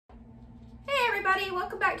everybody,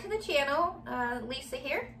 welcome back to the channel. Lisa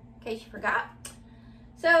here, in case you forgot.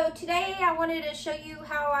 So today I wanted to show you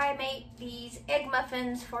how I make these egg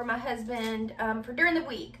muffins for my husband for during the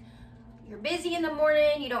week. You're busy in the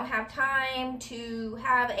morning, you don't have time to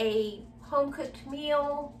have a home-cooked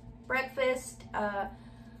meal, breakfast.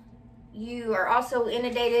 You are also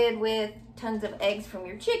inundated with tons of eggs from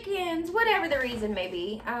your chickens, whatever the reason may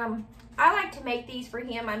be. I like to make these for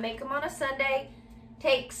him. I make them on a Sunday.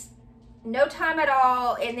 Takes no time at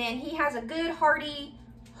all, and then he has a good hearty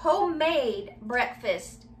homemade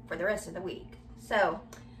breakfast for the rest of the week. So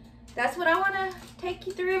that's what I want to take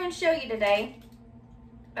you through and show you today.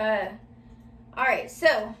 All right,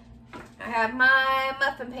 so I have my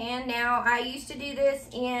muffin pan. Now I used to do this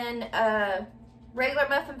in regular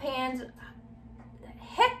muffin pans.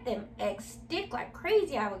 Heck, them eggs stick like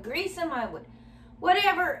crazy. I would grease them, I would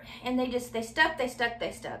whatever, and they stuck.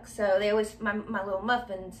 So they always, my little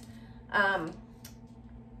muffins,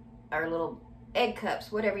 or little egg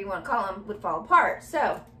cups, whatever you want to call them, would fall apart.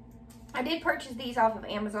 So I did purchase these off of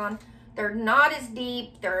Amazon. They're not as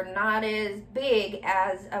deep, they're not as big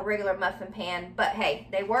as a regular muffin pan, but hey,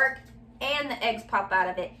 they work and the eggs pop out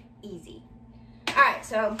of it easy. All right,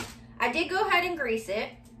 so I did go ahead and grease it.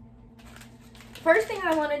 First thing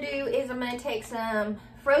I want to do is I'm going to take some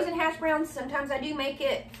frozen hash browns. Sometimes I do make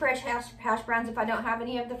it fresh hash browns if I don't have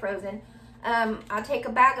any of the frozen. I'll take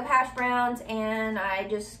a bag of hash browns and I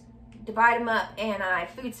just divide them up and I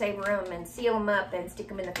food saver them and seal them up and stick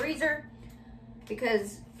them in the freezer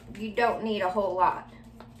because you don't need a whole lot.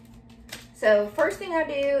 So first thing I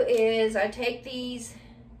do is I take these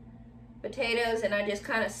potatoes and I just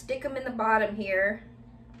kind of stick them in the bottom here.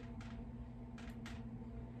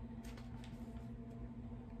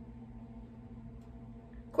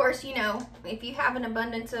 Of course, you know, if you have an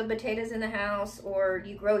abundance of potatoes in the house or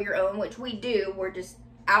you grow your own, which we do, we're just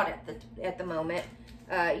out at the moment,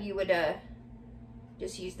 you would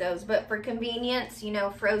just use those. But for convenience, you know,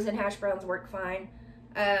 frozen hash browns work fine.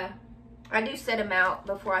 I do set them out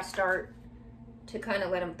before I start to kind of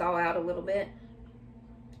let them thaw out a little bit.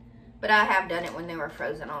 But I have done it when they were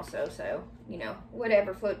frozen also, so, you know,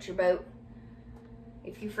 whatever floats your boat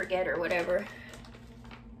if you forget or whatever.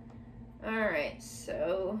 Alright,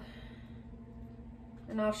 so,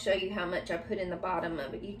 and I'll show you how much I put in the bottom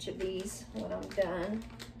of each of these when I'm done.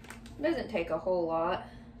 It doesn't take a whole lot.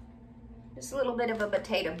 Just a little bit of a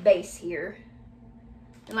potato base here.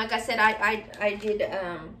 And like I said, I did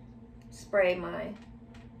spray my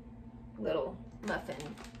little muffin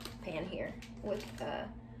pan here with,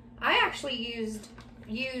 I actually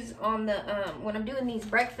use on the, when I'm doing these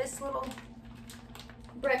breakfast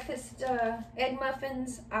egg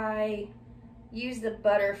muffins, I use the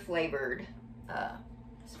butter flavored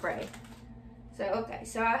spray. So okay,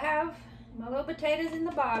 so I have my little potatoes in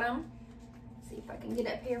the bottom. Let's see if I can get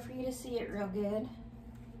up here for you to see it real good.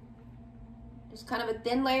 Just kind of a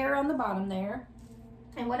thin layer on the bottom there.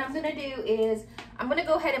 And what I'm gonna do is I'm gonna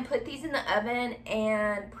go ahead and put these in the oven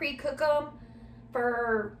and pre-cook them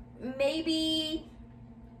for maybe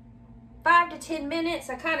 5 to 10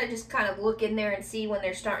 minutes. I just kind of look in there and see when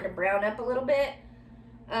they're starting to brown up a little bit.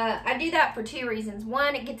 I do that for two reasons.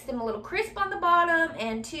 One, it gets them a little crisp on the bottom,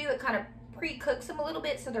 and two, it kind of pre-cooks them a little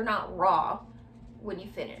bit so they're not raw when you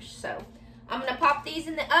finish. So I'm gonna pop these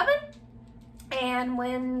in the oven, and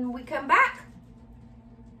when we come back,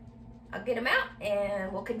 I'll get them out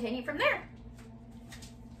and we'll continue from there.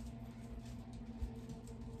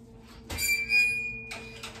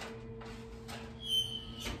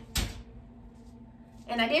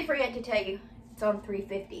 And I did forget to tell you, it's on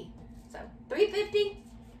 350. So 350,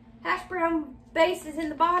 hash brown base is in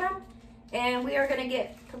the bottom, and we are gonna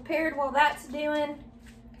get prepared while that's doing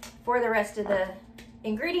for the rest of the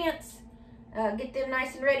ingredients. Get them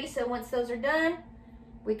nice and ready so once those are done,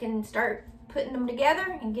 we can start putting them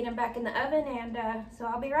together and get them back in the oven, and so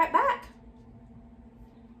I'll be right back.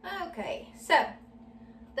 Okay, so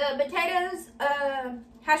the potatoes,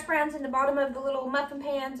 hash browns in the bottom of the little muffin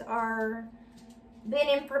pans are been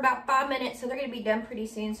in for about 5 minutes, so they're going to be done pretty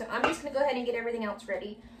soon. So I'm just going to go ahead and get everything else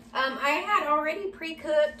ready. I had already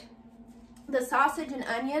pre-cooked the sausage and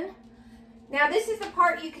onion. Now this is the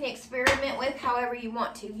part you can experiment with however you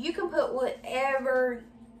want to. You can put whatever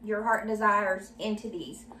your heart desires into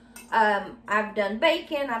these. I've done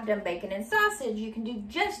bacon and sausage. You can do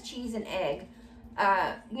just cheese and egg.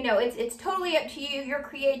 You know, it's totally up to you, your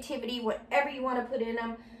creativity, whatever you want to put in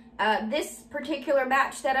them. This particular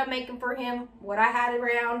batch that I'm making for him, what I had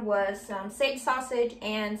around was some sage sausage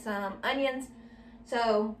and some onions.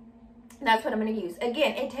 So that's what I'm going to use.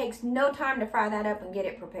 Again, it takes no time to fry that up and get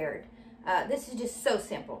it prepared. This is just so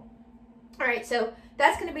simple. All right, so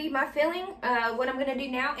that's going to be my filling. What I'm going to do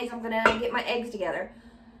now is I'm going to get my eggs together.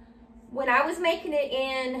 When I was making it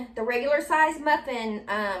in the regular size muffin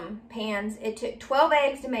pans, it took 12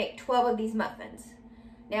 eggs to make 12 of these muffins.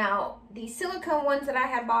 Now, these silicone ones that I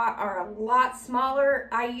had bought are a lot smaller.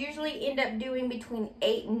 I usually end up doing between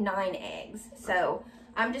 8 and 9 eggs. So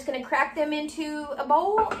I'm just going to crack them into a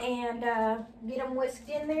bowl and get them whisked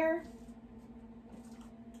in there.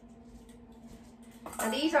 Now,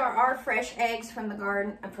 these are our fresh eggs from the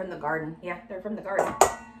garden. Yeah, they're from the garden.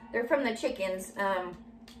 They're from the chickens.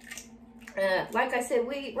 Like I said,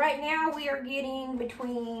 right now we are getting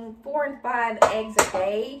between 4 and 5 eggs a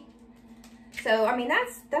day. So, I mean,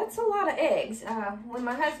 that's a lot of eggs. When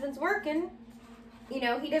my husband's working, you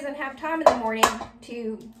know, he doesn't have time in the morning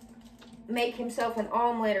to make himself an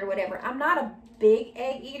omelet or whatever. I'm not a big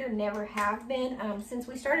egg eater, never have been. Since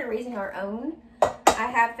we started raising our own, I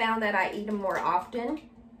have found that I eat them more often.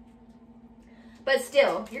 But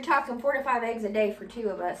still, you're talking 4 to 5 eggs a day for 2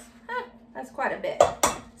 of us. Huh, that's quite a bit.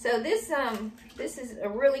 So this is a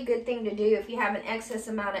really good thing to do if you have an excess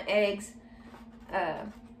amount of eggs.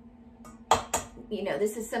 You know,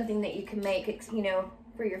 this is something that you can make, you know,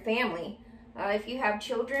 for your family. If you have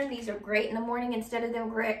children, these are great in the morning instead of them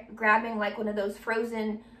grabbing like one of those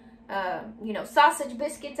frozen, you know, sausage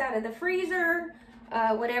biscuits out of the freezer,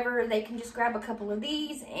 whatever. They can just grab a couple of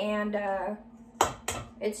these and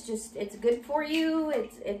it's good for you.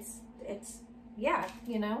 It's yeah,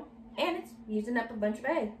 you know, and it's using up a bunch of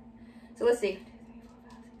eggs. So let's see,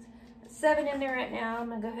 7 in there right now. I'm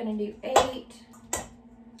gonna go ahead and do 8.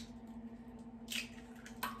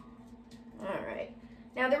 All right.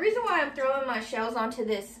 Now, the reason why I'm throwing my shells onto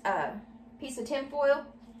this piece of tin foil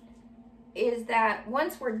is that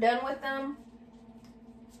once we're done with them,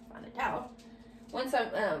 find a towel. Once I'm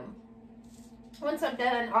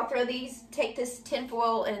done, I'll throw these, take this tin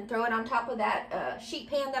foil and throw it on top of that sheet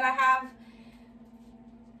pan that I have,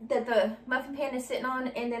 that the muffin pan is sitting on,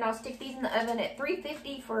 and then I'll stick these in the oven at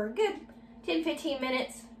 350 for a good 10-15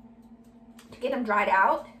 minutes to get them dried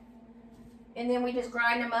out. And then we just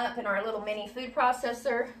grind them up in our little mini food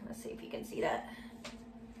processor. Let's see if you can see that.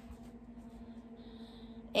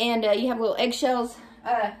 And you have little eggshells.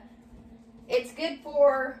 It's good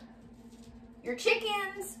for your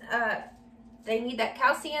chickens. They need that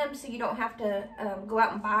calcium, so you don't have to go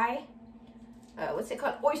out and buy, what's it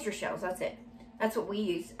called? Oyster shells, that's it. That's what we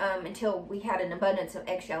use until we had an abundance of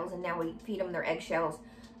eggshells, and now we feed them their eggshells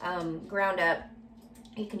ground up.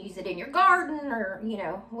 You can use it in your garden or, you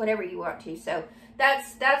know, whatever you want to. So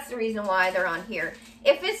that's the reason why they're on here.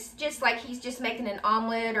 If it's just like he's just making an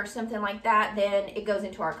omelet or something like that, then it goes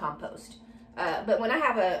into our compost. But when I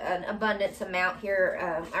have an abundance amount here,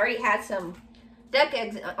 I already had some duck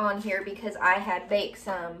eggs on here because I had baked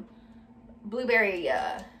some blueberry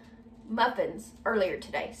muffins earlier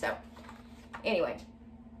today. So anyway,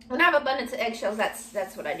 when I have abundance of eggshells,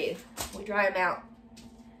 that's what I do. We dry them out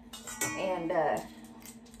and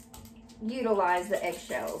utilize the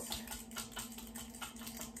eggshells.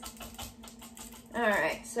 All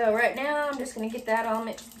right, so right now I'm just gonna get that all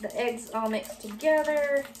mixed, the eggs all mixed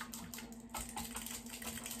together.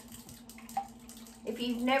 If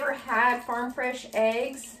you've never had farm fresh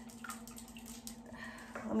eggs,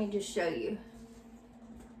 let me just show you.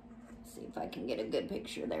 See if I can get a good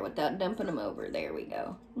picture there without dumping them over. There we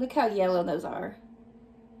go. Look how yellow those are.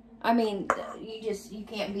 I mean, you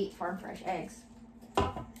can't beat farm fresh eggs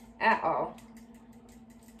at all.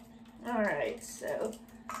 All right, so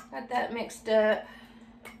got that mixed up.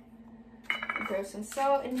 Throw some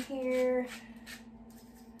salt in here.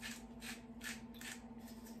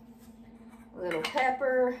 A little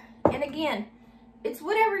pepper. And again, it's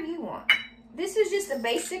whatever you want. This is just a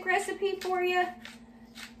basic recipe for you.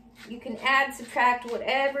 You can add, subtract,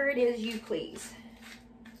 whatever it is you please.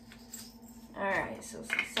 All right, so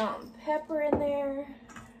some salt and pepper in there.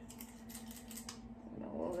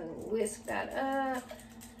 We'll then whisk that up.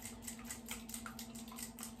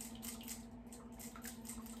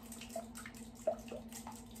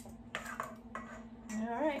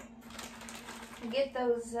 All right, get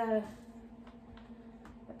those the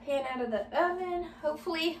pan out of the oven.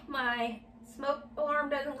 Hopefully my smoke alarm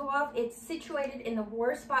doesn't go off. It's situated in the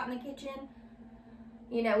worst spot in the kitchen.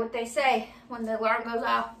 You know what they say, when the alarm goes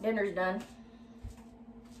off, dinner's done.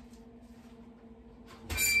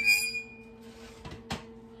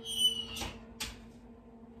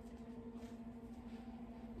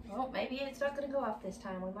 Well, maybe it's not going to go off this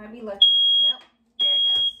time. We might be lucky. Nope. There it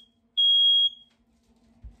goes.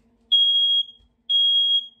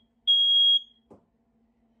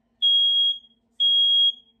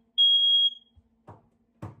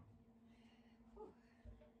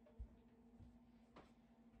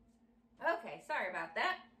 Okay, sorry about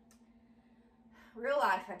that. Real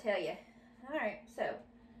life, I tell you. All right, so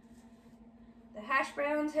the hash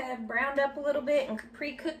browns have browned up a little bit and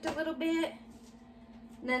pre-cooked a little bit.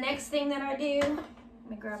 And the next thing that I do, let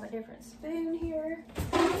me grab a different spoon here.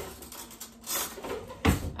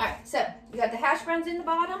 All right, so we got the hash browns in the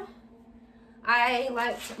bottom.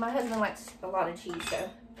 My husband likes a lot of cheese, so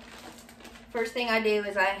first thing I do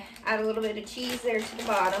is I add a little bit of cheese there to the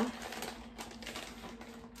bottom.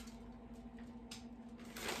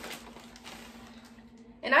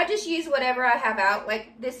 And I just use whatever I have out.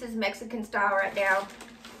 Like, this is Mexican style right now.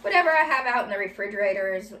 Whatever I have out in the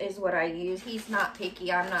refrigerator is what I use. He's not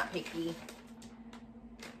picky. I'm not picky.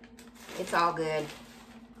 It's all good.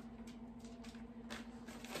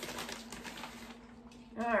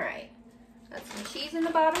 All right. Got some cheese in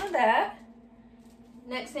the bottom of that.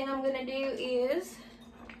 Next thing I'm going to do is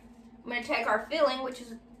I'm going to take our filling, which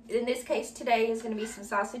is, in this case today, is going to be some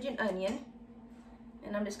sausage and onion.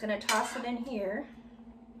 And I'm just going to toss it in here.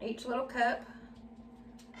 Each little cup.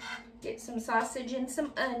 Get some sausage and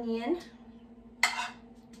some onion.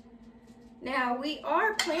 Now we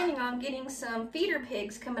are planning on getting some feeder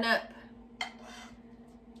pigs coming up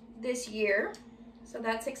this year, so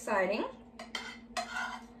that's exciting.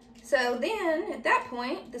 So then at that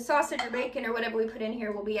point, the sausage or bacon or whatever we put in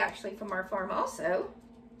here will be actually from our farm also.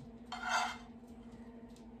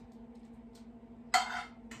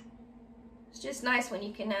 It's just nice when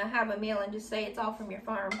you can have a meal and just say it's all from your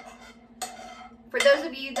farm. For those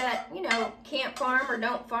of you that, you know, can't farm or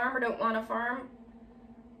don't want to farm,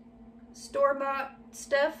 store-bought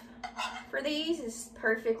stuff for these is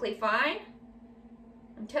perfectly fine.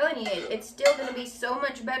 I'm telling you, it's still going to be so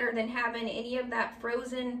much better than having any of that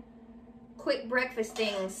frozen quick breakfast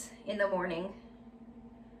things in the morning.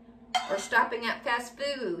 Or stopping at fast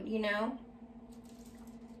food, you know.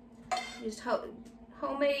 Just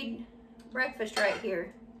homemade breakfast right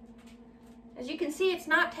here. As you can see, it's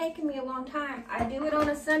not taking me a long time. I do it on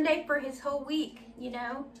a Sunday for his whole week, you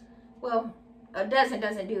know. Well, a dozen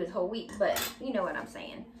doesn't do his whole week, but you know what I'm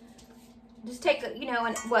saying. Just take, you know,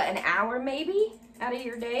 an hour maybe out of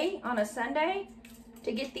your day on a Sunday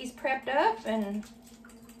to get these prepped up and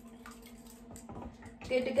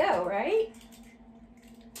good to go, right?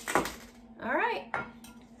 All right.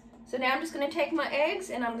 So now I'm just going to take my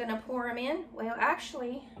eggs and I'm going to pour them in. Well,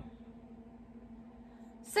 actually,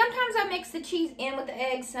 sometimes I mix the cheese in with the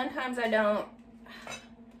eggs, sometimes I don't.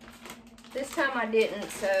 This time I didn't,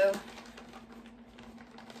 so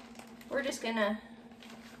we're just gonna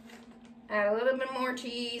add a little bit more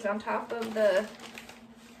cheese on top of the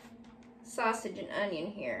sausage and onion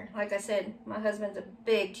here. Like I said, my husband's a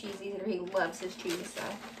big cheese eater. He loves his cheese, so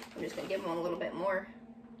I'm just gonna give him a little bit more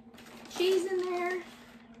cheese in there.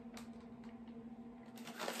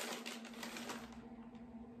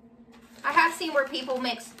 I have seen where people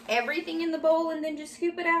mix everything in the bowl and then just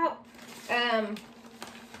scoop it out.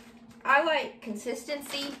 I like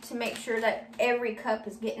consistency to make sure that every cup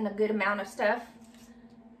is getting a good amount of stuff,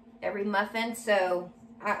 every muffin, so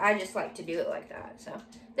I just like to do it like that. So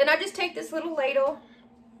then I just take this little ladle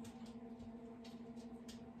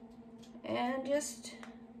and just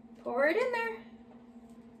pour it in there.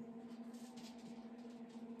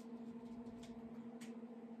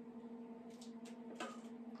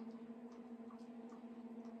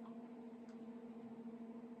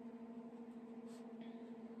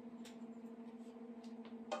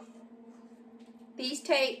 These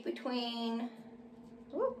take between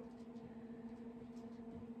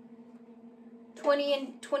 20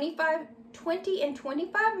 and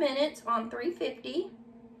 25 minutes on 350.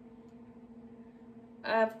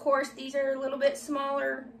 Of course, these are a little bit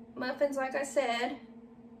smaller muffins, like I said.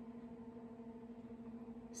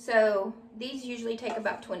 So these usually take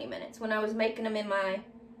about 20 minutes. When I was making them in my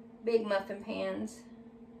big muffin pans,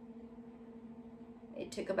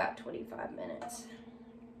 it took about 25 minutes.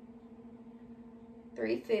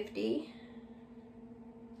 350.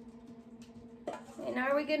 And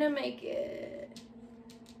now we're gonna make it,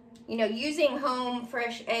 you know, using home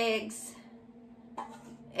fresh eggs.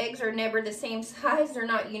 Eggs are never the same size, they're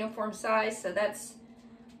not uniform size, so that's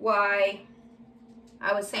why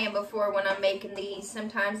I was saying before, when I'm making these,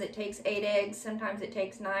 sometimes it takes 8 eggs, sometimes it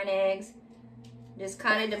takes 9 eggs. Just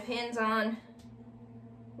kind of depends on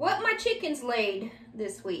what my chickens laid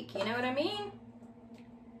this week, you know what I mean?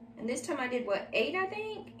 And this time I did, what, 8, I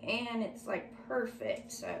think? And it's like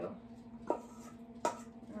perfect, so. All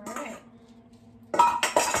right.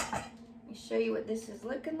 Let me show you what this is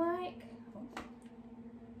looking like.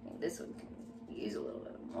 I think this one can use a little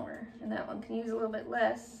bit more, and that one can use a little bit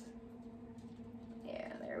less.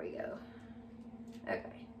 Yeah, there we go.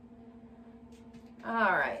 Okay.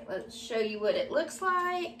 All right, let's show you what it looks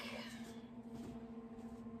like.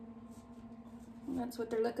 And that's what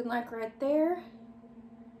they're looking like right there.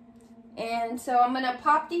 And so I'm gonna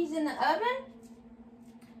pop these in the oven.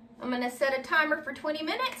 I'm gonna set a timer for 20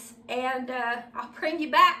 minutes and I'll bring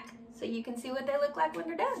you back so you can see what they look like when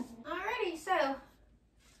they're done. Alrighty, so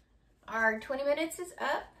our 20 minutes is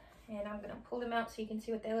up and I'm gonna pull them out so you can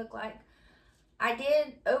see what they look like. I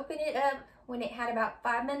did open it up when it had about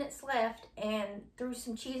 5 minutes left and threw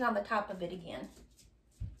some cheese on the top of it again.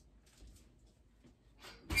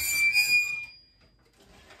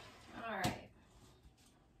 All right.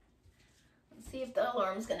 Let's see if the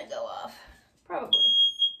alarm's gonna go off. Probably,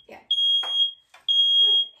 yeah.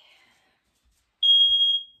 Okay.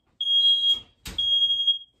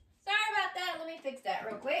 Sorry about that, let me fix that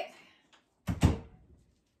real quick.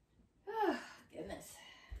 Oh, goodness.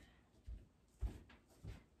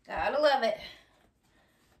 Gotta love it.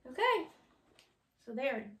 Okay, so they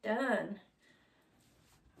are done.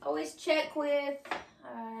 Always check with,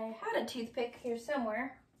 I had a toothpick here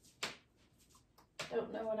somewhere.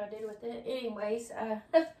 Don't know what I did with it. Anyways,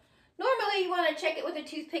 normally you want to check it with a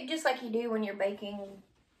toothpick just like you do when you're baking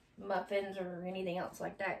muffins or anything else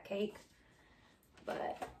like that, cake.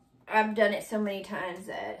 But I've done it so many times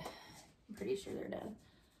that I'm pretty sure they're done.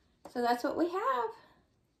 So that's what we have.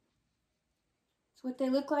 That's what they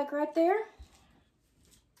look like right there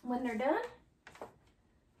when they're done.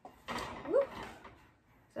 Whoop.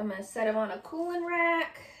 So I'm going to set them on a cooling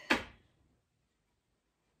rack.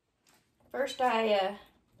 First I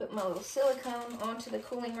put my little silicone onto the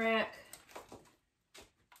cooling rack.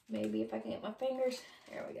 Maybe if I can get my fingers.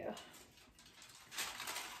 There we go.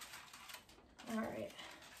 All right.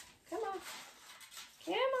 Come on.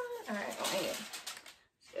 Come on. All right. Hang it.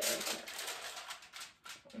 So,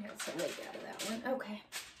 we have some leak out of that one. Okay.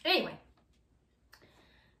 Anyway.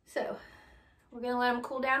 So, we're going to let them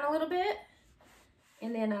cool down a little bit.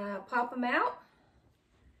 And then pop them out.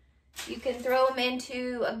 You can throw them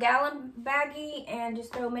into a gallon baggie and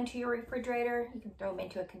just throw them into your refrigerator. You can throw them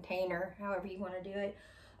into a container, however you want to do it.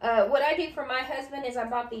 What I do for my husband is I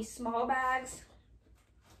bought these small bags.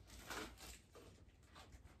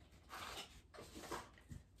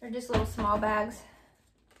 They're just little small bags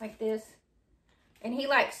like this. And he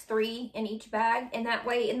likes 3 in each bag. And that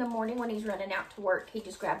way in the morning when he's running out to work, he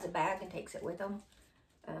just grabs a bag and takes it with him.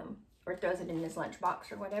 Or throws it in his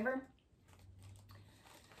lunchbox or whatever.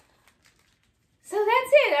 So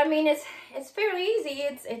that's it. I mean, it's fairly easy.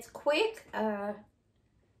 It's quick.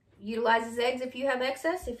 Utilizes eggs if you have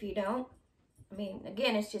excess. If you don't, I mean,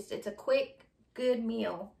 again, it's a quick, good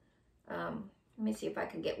meal. Let me see if I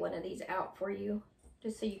can get one of these out for you,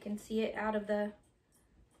 just so you can see it out of the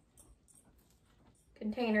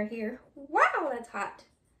container here. Wow, that's hot.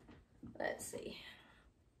 Let's see.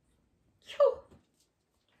 Whew.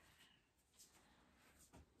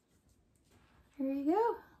 There you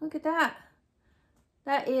go. Look at that.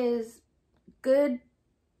 That is good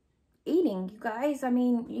eating, you guys. I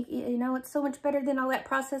mean, you know, it's so much better than all that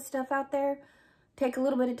processed stuff out there. Take a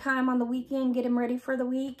little bit of time on the weekend, get them ready for the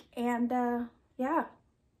week, and yeah,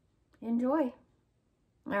 enjoy.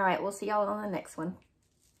 All right, we'll see y'all on the next one.